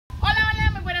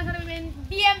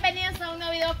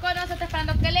lo conoce, está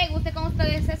esperando que le guste. Con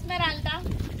ustedes Esmeralda,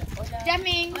 Hola.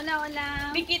 Yasmin, Hola, hola.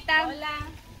 Viquita, Hola.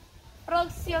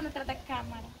 producción detrás de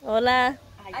cámara. Hola.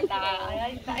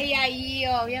 Ahí está. Y ahí,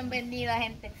 bienvenida,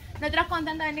 gente. Nosotros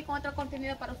contentos de venir con otro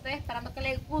contenido para ustedes, esperando que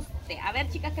les guste. A ver,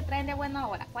 chicas, ¿qué traen de buena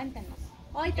hora? Cuéntenos.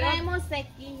 Hoy traemos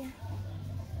sequía,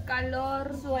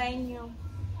 Calor, sueño,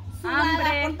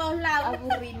 hambre por todos lados.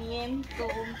 aburrimiento.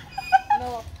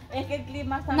 No, es que el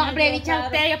clima está No, hombre, medio bicha, raro.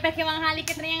 ustedes, yo pensé que van a salir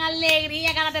que traían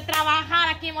alegría, ganas de trabajar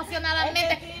aquí Es que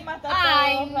emocionadamente. el clima está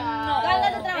Ay, todo no. raro.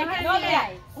 Ganas de trabajar, Es que sí no, mira,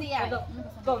 hay, sí hay.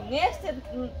 Con este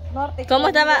norte. ¿Cómo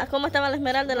estaba la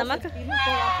Esmeralda en la hamaca?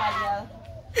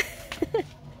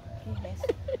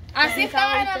 Así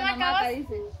estaba en la hamaca, ¿vos?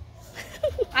 dice.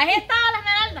 Ahí estaba la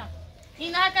Esmeralda. Y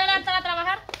no se quiere levantar a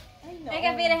trabajar. Es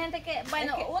que mire, gente que,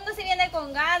 bueno, uno sí viene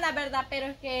con ganas, ¿verdad? Pero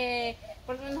es que,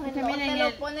 por lo menos el norte miren, lo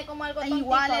el- pone como algo tontito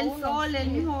Igual a el uno. sol, el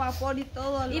mismo vapor y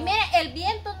todo. Y mire, el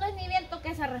viento no es ni viento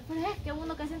que se refresque,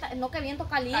 uno que sienta, no, que viento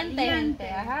caliente, gente.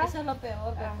 Ajá. Eso es lo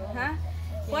peor de todo. Ajá.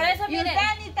 Por eso, ¿Y mire. usted,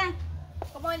 Anita?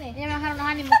 ¿Cómo viene? Ya me bajaron los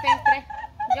ánimos ustedes tres.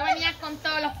 Yo venía con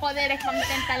todos los poderes,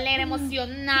 contenta, alegre,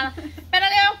 emocionada. Pero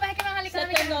le digo, pues es que me van a salir Se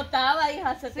con te notaba,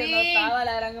 hija, se Sí. te notaba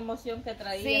la gran emoción que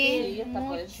traías. Sí, Y hasta por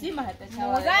mucho. encima se te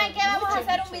echaba. ¿Saben qué? Vamos a Mucho,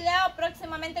 hacer un mucho. video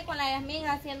próximamente con la Yasmin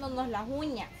haciéndonos las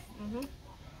uñas.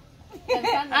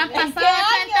 Han pasado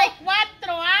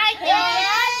 84 ¿En qué años.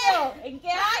 año? ¿En qué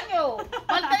año?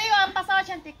 ¿Cuánto te digo? Han pasado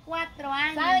 84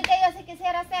 años. ¿Saben qué yo sí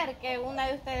quisiera hacer? Que una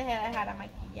de ustedes se dejara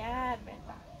maquillar, ¿verdad?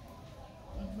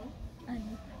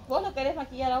 ¿Vos lo querés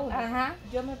maquillar a uno? Ajá.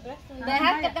 Yo me presto.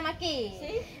 Dejar que te maquille.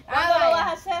 ¿Sí? Ah, ¿Cuándo lo vaya. vas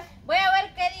a hacer? Voy a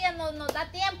ver qué día nos da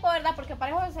tiempo, ¿verdad? Porque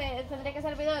para eso tendría que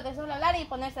hacer video desde su celular y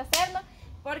ponerse a hacerlo.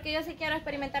 Porque yo sí quiero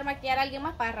experimentar maquillar a alguien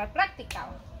más para agarrar práctica.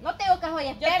 No te digo que soy Yo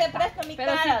experta. te presto mi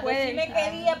pero cara. sí puedes. Decime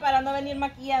qué día para no venir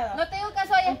maquillada. No te digo que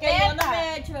soy Aunque experta. yo no me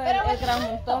he hecho pero el gran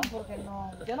montón porque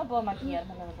no, yo no puedo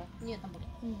maquillarme, la verdad. Yo tampoco.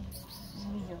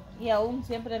 Ni yo. Y aún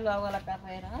siempre lo hago a la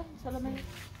carrera. Solo me...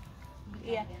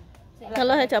 Y ya. No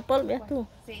los echa polvo, ya tú.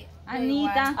 Sí.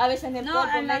 Anita. A veces en el polvo a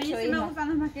me mí echo, sí me hija. gustan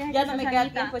los maquillajes Ya que no se me hace queda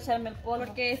Anita, tiempo echarme el polvo.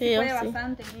 porque Sí, sí yo puede sí.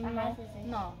 bastante.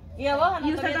 No. Y a vos, Ana,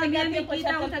 Y usted todavía te queda también, tiempo Viquita,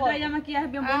 echarte el usted polvo. trae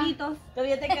maquillajes bien bonitos.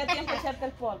 Todavía te queda tiempo echarte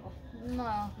el polvo. No,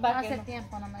 Va, que hace no.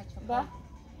 tiempo no me he hecho. ¿Va?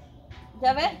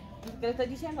 ¿Ya ves? ¿Qué le estoy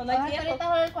diciendo? No hay Ahorita tiempo.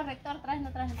 solo el corrector traes,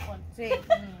 no traes el polvo. Sí.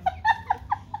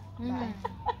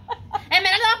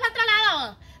 Esmeralda, vas para otro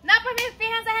lado. No, pues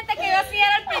fíjense, gente, que yo sí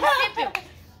era al principio.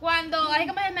 Cuando, así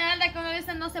como Esmeralda, que uno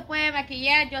dice no se puede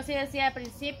maquillar, yo sí decía al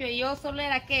principio. Y yo solo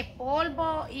era que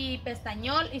polvo y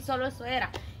pestañol y solo eso era.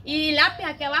 Y lápiz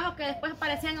aquí abajo que después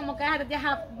parecían como que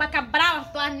vacas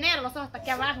bravas, todas negras, los ojos hasta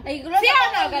aquí abajo. E incluso ¿Sí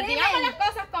o con no? el Que digamos rímel. las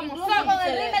cosas como Incluso son. con el Se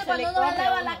le- rímel se cuando le uno se corre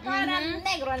lava uno. la cara Ujú.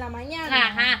 negro en la mañana.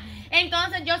 Ajá.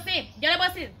 Entonces yo sí, yo le voy a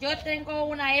decir, yo tengo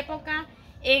una época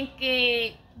en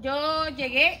que yo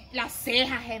llegué, las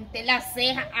cejas, gente, las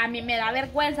cejas. A mí me da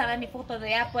vergüenza ver mi foto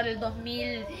de allá por el A mí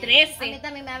 2013.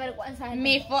 también me da vergüenza.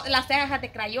 Las cejas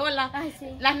de crayola. Ay, sí.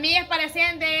 Las mías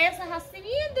parecían de esas así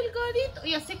bien delgaditos.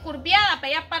 Y así curviada,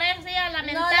 pero ella parecía la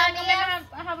mentada la como mía-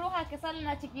 esa bruja que sale en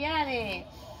la chiquilla de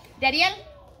Ariel.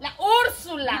 La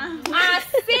Úrsula.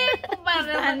 Así,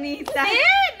 compadre. Anita. Sí,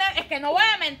 no, es que no voy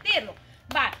a mentirlo.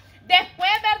 Va. Después,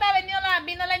 ¿verdad?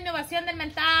 Vino la innovación del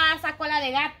mentada esa cola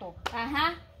de gato.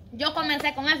 Ajá. Yo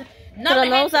comencé con eso. Pero hombre,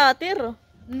 no gente, usaba tirro.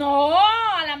 no,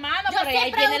 a la mano, Yo pero ahí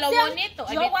siempre viene lo opción. bonito.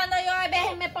 Ahí Yo viene- cuando yo a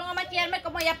veces me pongo a maquillarme,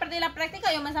 como ya perdí la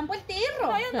práctica, yo me zampo el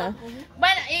tirro. Ah.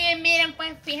 Bueno, y miren,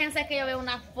 pues fíjense que yo veo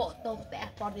una foto, ustedes,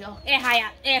 por Dios.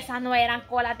 Esas no eran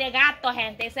colas de gato,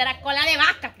 gente. Esa era cola de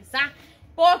vaca, quizás.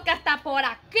 Porque hasta por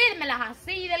aquí me las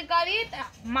así delgaditas.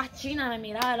 Más china me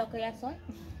miraba de lo que ya soy.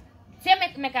 Sí,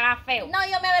 me quedaba feo. No,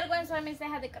 yo me avergüenzo de mis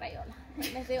cejas de crayola.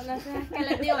 Les digo, unas cejas que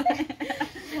les digo.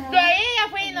 De ahí ya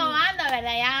fui innovando,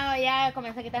 ¿verdad? Ya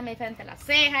comencé a quitarme diferente las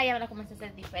cejas, ya me las comencé a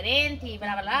hacer diferente y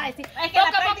bla, bla, bla. Y sí, Es que la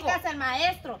poco a práctica poco. es el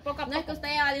maestro. Poco a No es que usted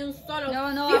lleva de un solo.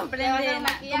 No fiu, aprende le va a hacer un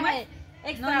 ¿cómo maquillaje es? No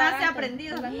extravagante. nace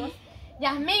aprendido la cosa.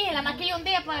 Yasmin, la maquillo un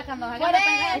día para cuando Por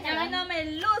salga eso, A mí no me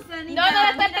luce, Anita. No me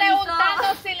estoy mira mis preguntando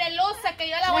ojos. si le luce que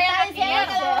yo la Me voy está a diciendo maquillar.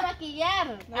 que le va a maquillar.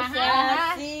 No Ajá, seas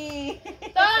ajá. así.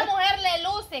 Toda mujer le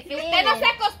luce, que usted no se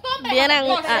acostumbre. Vieran, a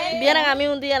las cosas. vieran a mí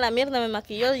un día la mierda me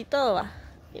maquilló y todo va.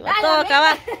 Iba Ah, todo la a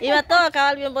acabar, iba todo a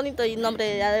acabar bien bonito y no,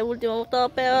 hombre, ya de último todo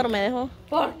peor me dejó.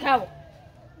 Por cabo.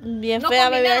 Bien No fea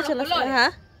me había combinaron hecho los las colores.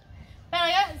 ajá. Pero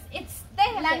yo,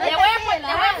 déjese, La le neta voy a sí, poner la-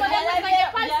 una pantalla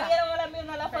Ya falsa. vieron ahora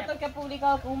mismo la foto que he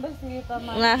publicado con un vestidito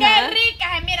más. Ajá. Qué rica,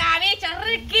 mira, bicha,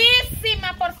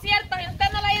 riquísima, por cierto. Si usted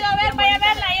no la ha ido a ver, vaya a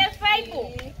verla ahí en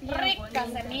Facebook. bien Rica bonita.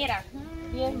 se mira.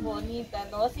 Bien bonita,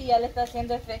 ¿no? Si ya le está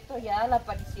haciendo efecto ya la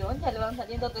aparición, ya le van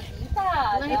saliendo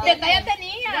tetitas. No, Y teta ya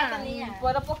tenía. Ya tenía.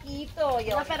 Fuera poquito. Y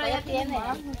No, ahorita pero ya tiene.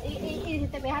 más. Y si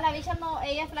te fijas, la bicha no,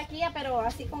 ella es flaquilla, pero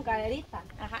así con caderita.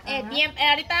 Ajá. Bien,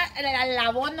 ahorita el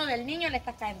abono del niño le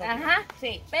está cayendo. Ajá.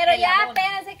 Sí. Pero el ya abono.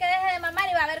 espérense que deje de mamar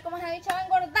y va a ver cómo esa bicha va a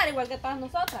engordar, igual que todas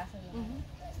nosotras.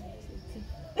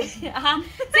 Ajá.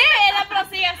 Sí, es la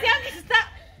prosigación que se está.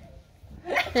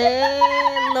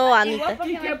 No, Anita.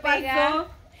 ¿Y qué pasó?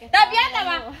 ¿Estás viendo,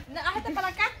 va? No, bájate para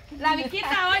acá. La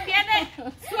Viquita hoy viene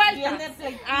suelta. Viene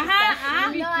flequita. Ajá,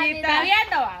 ajá. ¿Está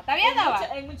viendo, va? ¿Está viendo, va?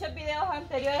 En muchos videos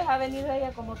anteriores ha venido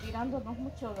ella como tirándonos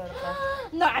mucho, ¿verdad?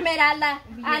 No, Esmeralda,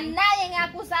 a nadie me ha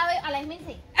acusado, a la Esmin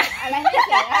sí. A la Esmin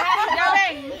sí. Ya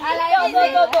ven. A la Esmin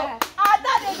sí. No. A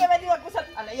nadie que ha venido a acusar.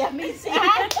 A la Yasmin sí.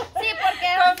 Ajá. Sí, porque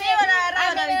Conmigo la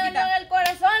agarraron, a mí me la dolió Viquita. en el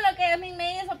corazón lo que Esmin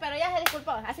me hizo, pero ya se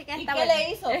disculpó, así que ¿Y está qué bueno. le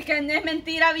hizo? Es que no es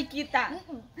mentira, Viquita.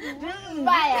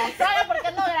 Vaya, solo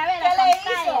porque no grabé la ¿Qué le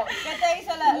pantalla. hizo? ¿Qué te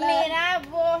hizo la...? Mira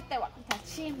vos, te voy a contar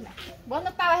chisme. Vos no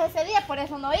estabas ese día, por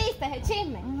eso no oíste el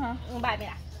chisme. Ajá. Va,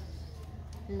 mira.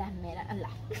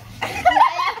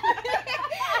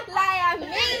 La Yasmin,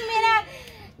 mira.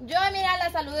 Yo, mira, la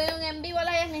saludé en un en vivo a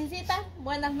la Yasmincita.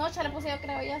 Buenas noches, le puse yo,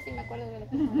 creo yo, si me acuerdo de lo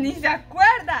que puse. Ni se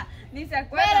acuerda. Ni se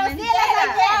acuerda. Pero sí mentira. la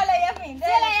saqué. A la Yasmin. Sí,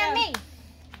 la Yasmin.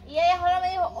 Y ella solo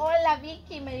me dijo, hola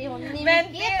Vicky, me dijo, ni Mentira.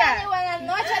 Viquita, ni buenas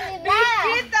noches, ni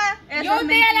nada. Viquita. Eso Yo es un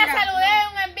día la mentira. saludé en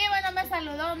un en vivo y no me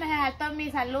saludó, me saltó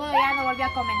mi saludo y ya no volvió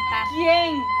a comentar.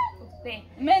 ¿Quién? Usted.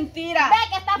 Mentira. Ve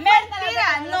que está fuerte la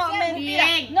Mentira, no, declaración. mentira.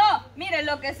 Bien. No, mire,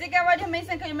 lo que sí que varios me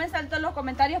dicen que yo me salto en los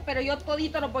comentarios, pero yo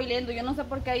todito los voy leyendo. Yo no sé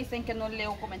por qué dicen que no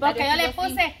leo comentarios. Porque yo le sí.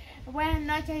 puse, buenas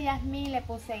noches Yasmin, le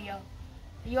puse yo.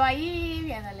 Yo ahí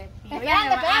viéndole.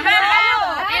 Esperando, esperando.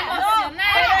 Ajá, Ajá.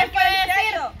 emocionada. pero es me puede que en decir,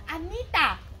 serio.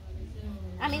 Anita.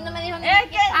 A mí no me dijo ni Es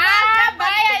que Ah,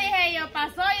 vaya, dije yo,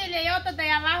 pasó y leyó otro de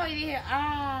abajo y dije,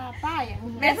 ah, vaya.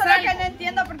 me eso es lo que salgo. no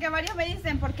entiendo, porque varios me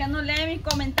dicen, ¿por qué no lee mis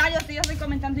comentarios si yo estoy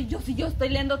comentando? Y yo, si yo estoy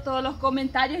leyendo todos los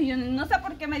comentarios, y yo no sé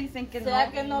por qué me dicen que ¿Será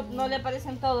no. que no le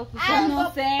parecen todos? algo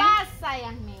no sé. pasa,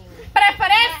 Yasmin.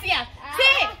 Preferencias.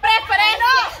 Sí,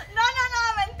 preferencias. No,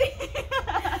 mentira.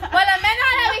 Por lo menos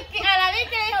a la Vicky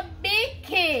le dijo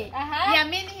Vicky. Ajá. Y a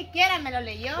mí ni siquiera me lo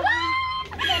leyó.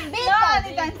 Bendito. No,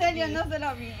 Anita, en serio, no se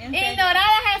lo vi. En serio.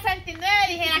 Ignoradas el 69,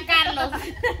 dijera Carlos.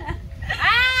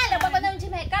 Ah, le voy a poner un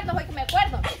chisme de Carlos, hoy que me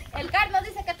acuerdo. El Carlos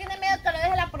dice que tiene miedo que lo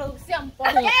deje la producción. ¿Por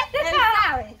qué? Él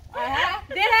sabe. Ajá.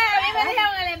 Dice, a mí me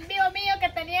dijeron en el envío mío que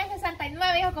tenía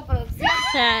 69 hijos con producción.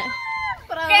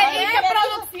 ¿Qué dice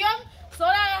producción?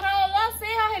 Solo ha agarrado 2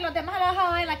 hijos y los demás lo ha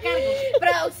dejado en la carga.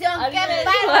 Producción, A mí qué me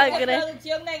pasa. dijo Sangre. que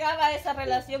producción negaba esa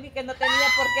relación y que no tenía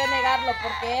por qué negarlo,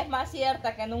 porque es más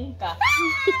cierta que nunca.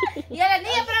 Y a la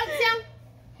niña producción.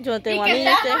 Yo no Y tengo que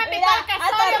amigas. estamos Mira, invitados al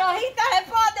hasta casorio. rojita se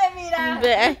pone, mira.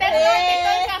 Ve. Tenemos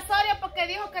invitado al casorio porque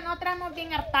dijo que nosotras nos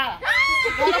bien hartadas.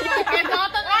 Que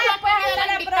nosotros no nos pueden ayudar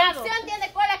La al invitado. producción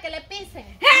tiene cola que le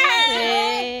pisen.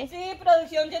 Sí. Sí,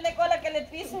 producción tiene cola que le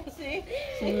pisen, sí.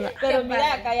 No. Pero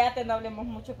mira, cállate, no hablemos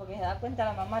mucho porque se da cuenta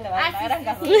la mamá, le va a dar Ah, una sí, gran sí,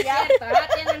 sí, garrotilla. cierto. Ah,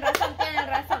 tienen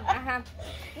razón. Ajá.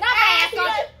 No,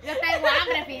 vaya, yo tengo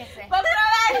hambre, fíjense. ¡Buen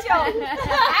provecho!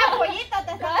 Ah, pollito,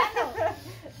 te está dando.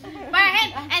 Vaya,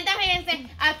 gente, entonces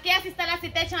fíjense, aquí así está la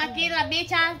situation, aquí las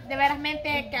bichas, de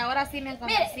verasmente que ahora sí me han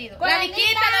convencido. con La la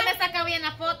Viquita Anita- no me saca bien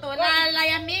la foto, la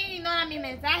Yasmin ignora mi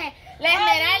mensaje. La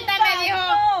Esmeralda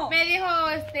no. me dijo,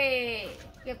 espérate,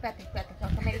 ¿qué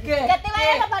me dijiste? ¿Qué? Ya te iba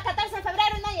a ir para el 14 de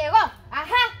febrero y no llegó.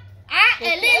 Ajá. Ah,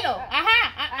 el hilo,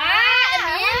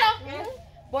 el hilo. Ujú.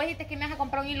 Vos dijiste que me vas a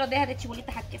comprar un hilo de esas de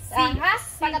chibulitas aquí. Sí. Ajá.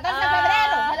 Para el 14 de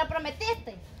febrero. Me lo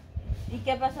prometiste. ¿Y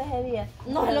qué pasó ese día?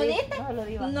 ¿No se lo diste? No se lo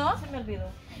digo. No. Se me olvidó.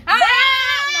 ¡Ah!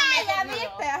 Ya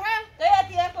viste, ajá. Estoy a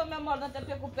tiempo, mi amor, no te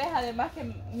preocupes. Además que,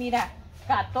 mira,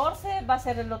 14 va a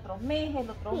ser el otro mes y el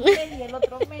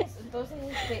otro mes. Entonces,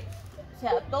 o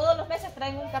sea, todos los meses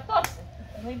traen un 14.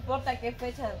 No importa qué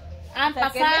fecha. Han O sea,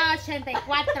 que pasado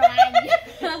 84 años.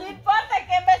 No importa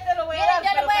qué mes te lo voy a dar,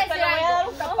 Miren, yo le pero voy a que te decir lo voy a dar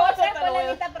algo. un No 14, voy a te lo voy a dar.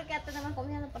 polemita porque ya tenemos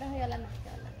confianza, por eso yo la no.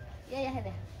 Y ella se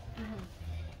deja.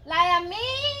 La de a mí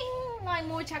no hay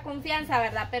mucha confianza,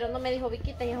 ¿verdad? Pero no me dijo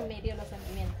Viquita y eso me hirió los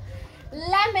sentimientos.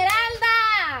 La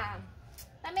Esmeralda.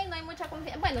 También no hay mucha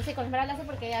confianza. Bueno, sí, con Esmeralda sí,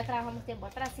 porque ya trabajamos tiempo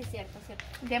atrás, sí, cierto.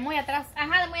 De muy atrás.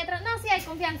 Ajá, de muy atrás. No, sí hay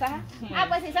confianza, ajá. Ah,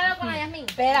 pues sí, salgo con la Yasmin.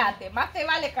 Espérate, más te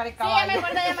vale Sí, carecaballo. ya me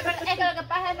acordé. Es que lo que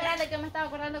pasa, Esmeralda, es que me estaba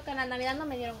acordando que en la Navidad no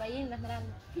me dieron gallina,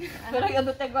 Esmeralda. Ajá. Pero yo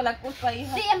no tengo la culpa,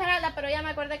 hija. Sí, Esmeralda, pero ya me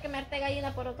acordé que me harté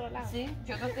gallina por otro lado. Sí,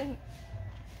 yo no tengo.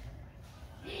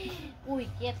 Uy,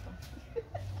 quieto.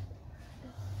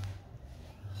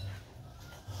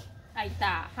 Ahí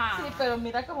está. Ajá. Sí, pero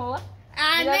mira cómo va.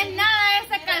 Ah, no es nada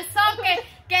ese calzón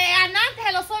que antes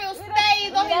se lo sube usted y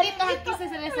dos hilitos aquí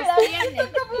se les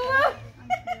extiende.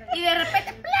 Y de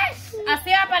repente, ¡plash! Así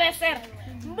va a aparecer.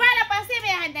 Bueno, pues sí, mi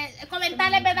gente,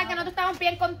 comentarles, ¿verdad? Que nosotros estamos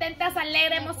bien contentas,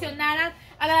 alegres, emocionadas,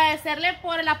 agradecerles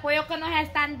por el apoyo que nos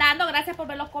están dando, gracias por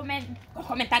ver los comentarios,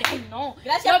 ay no,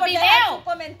 Gracias los por videos. dejar su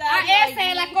comentario. Ah, esa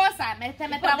es la cosa, se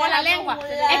me trabó la lengua,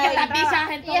 es que esta bicha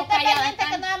gente Y está pendiente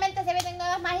que nuevamente se vienen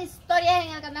nuevas más historias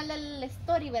en el canal del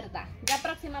Story, ¿verdad? Ya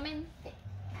próximamente.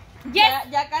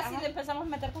 Ya casi le empezamos a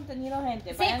meter contenido,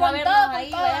 gente. Sí, Vayan con a vernos todo, con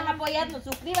ahí, todo. vayan a apoyarnos,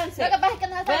 suscríbanse. Lo que pasa es que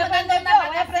nos Voy a estamos dando aprender una yo,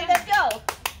 voy a vacación. aprender yo.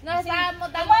 Nos estábamos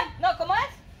 ¿Cómo dando... es? No, ¿cómo es?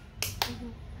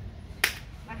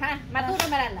 Ajá, Maturo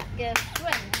Esmeralda, que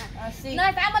suena. Ajá. Así. Nos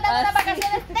estábamos dando unas Así.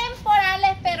 vacaciones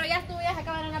temporales, pero ya ya se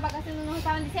acabaron las vacaciones, nos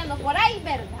estaban diciendo por ahí,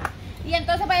 ¿verdad? Y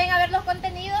entonces vayan a ver los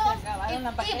contenidos. Se acabaron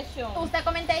las vacaciones. Usted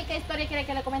comente ahí qué historia quiere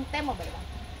que le comentemos, ¿verdad?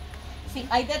 Sí,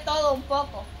 hay de todo un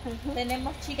poco.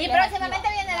 Tenemos chicas. Y próximamente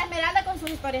viene la Esmeralda con sus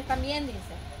historias también, dice.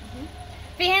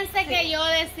 Fíjense que yo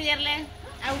decirles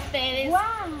a ustedes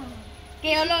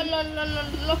que yo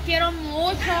los quiero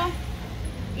mucho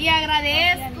y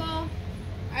agradezco.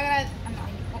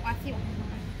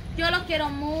 Yo los quiero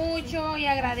mucho y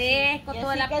agradezco ¿Y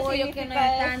todo el así qué apoyo que nos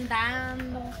significa están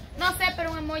dando. No sé,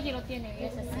 pero un emoji lo tiene,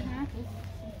 ese sí.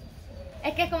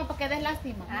 Es que es como porque des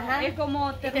lástima. Ajá. Es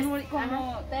como ternura,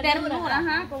 como Ternura,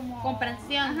 ajá, como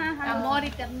comprensión, Ajá. amor y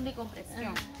ternura y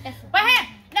comprensión. Eso. Pues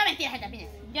no mentira, gente, miren,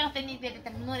 yo no estoy ni de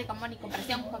ternura, ni amor, ni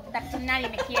comprensión, porque nadie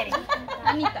me quiere.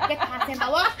 Anita, ¿qué estás haciendo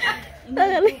vos?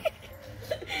 Hágale.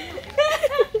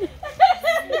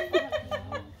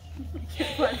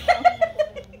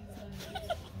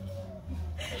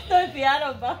 Estoy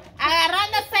piano, pa.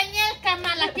 Agarrando señal,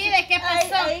 carnal, aquí de qué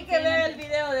pasó. Ahí que vea el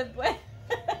video después.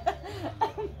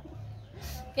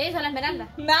 ¿Qué hizo la Esmeralda?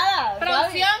 Nada.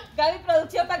 ¿Producción? Gaby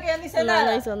producción para que yo no hice No, nada.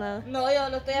 no hizo nada. No, yo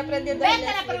lo estoy aprendiendo. Ven que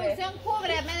ella la escribe. producción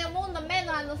cubre a medio mundo,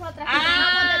 menos a nosotras. Que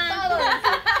Ah. tenemos de todo.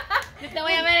 Yo te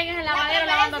voy a ver en el lavadero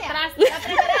lavando atrás. La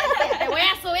preferencia. Te voy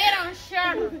a subir a un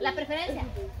short. La preferencia.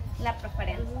 La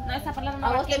preferencia. No, esa palabra no A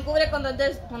va vos aquí. te cubre cuando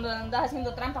andas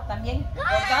haciendo trampas también.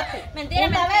 Acordate. Mentira,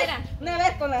 Una mentira. vez, una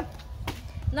vez con la.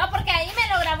 No, porque ahí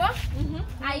me lo grabó.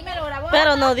 Ahí me lo grabó.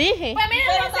 Pero no dije. Pues miren,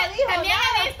 Pero no dijo también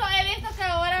nada. he visto que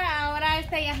ahora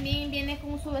Yasmín viene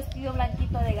con su vestido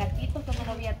blanquito de gatito que no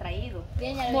lo había traído.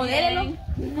 Bien, ya lo Modélelo. dije.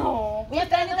 No. Y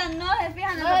esta Anita no se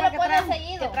fijan en No lo lo que pone traigo.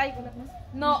 seguido. ¿Qué traigo?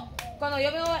 No, cuando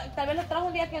yo veo, tal vez lo trajo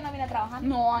un día que yo no vine trabajando.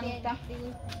 No, Bien, Anita.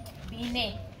 sí.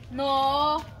 Vine.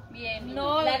 No. Bien.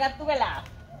 No. La gatúbela.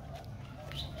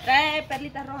 Trae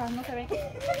perlitas rojas, no se ven.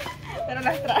 Pero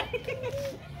las trae.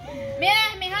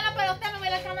 Miren, mi jala, pero usted me voy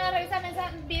a la cámara a revisar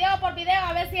video por video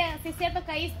a ver si es cierto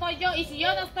que ahí estoy yo. Y si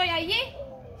yo no estoy allí,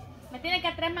 me tienen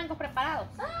que traer mangos preparados.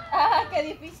 Ah, qué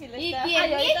difícil Y está.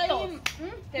 tiernitos.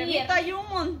 Ternito hay un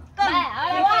montón. Vaya,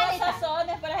 ahora vos, Anita.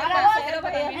 sazones para el Ahora vos, casero,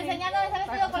 para ella. enseñando ese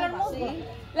vestido color musgo. Sí.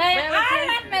 La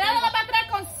Esmeralda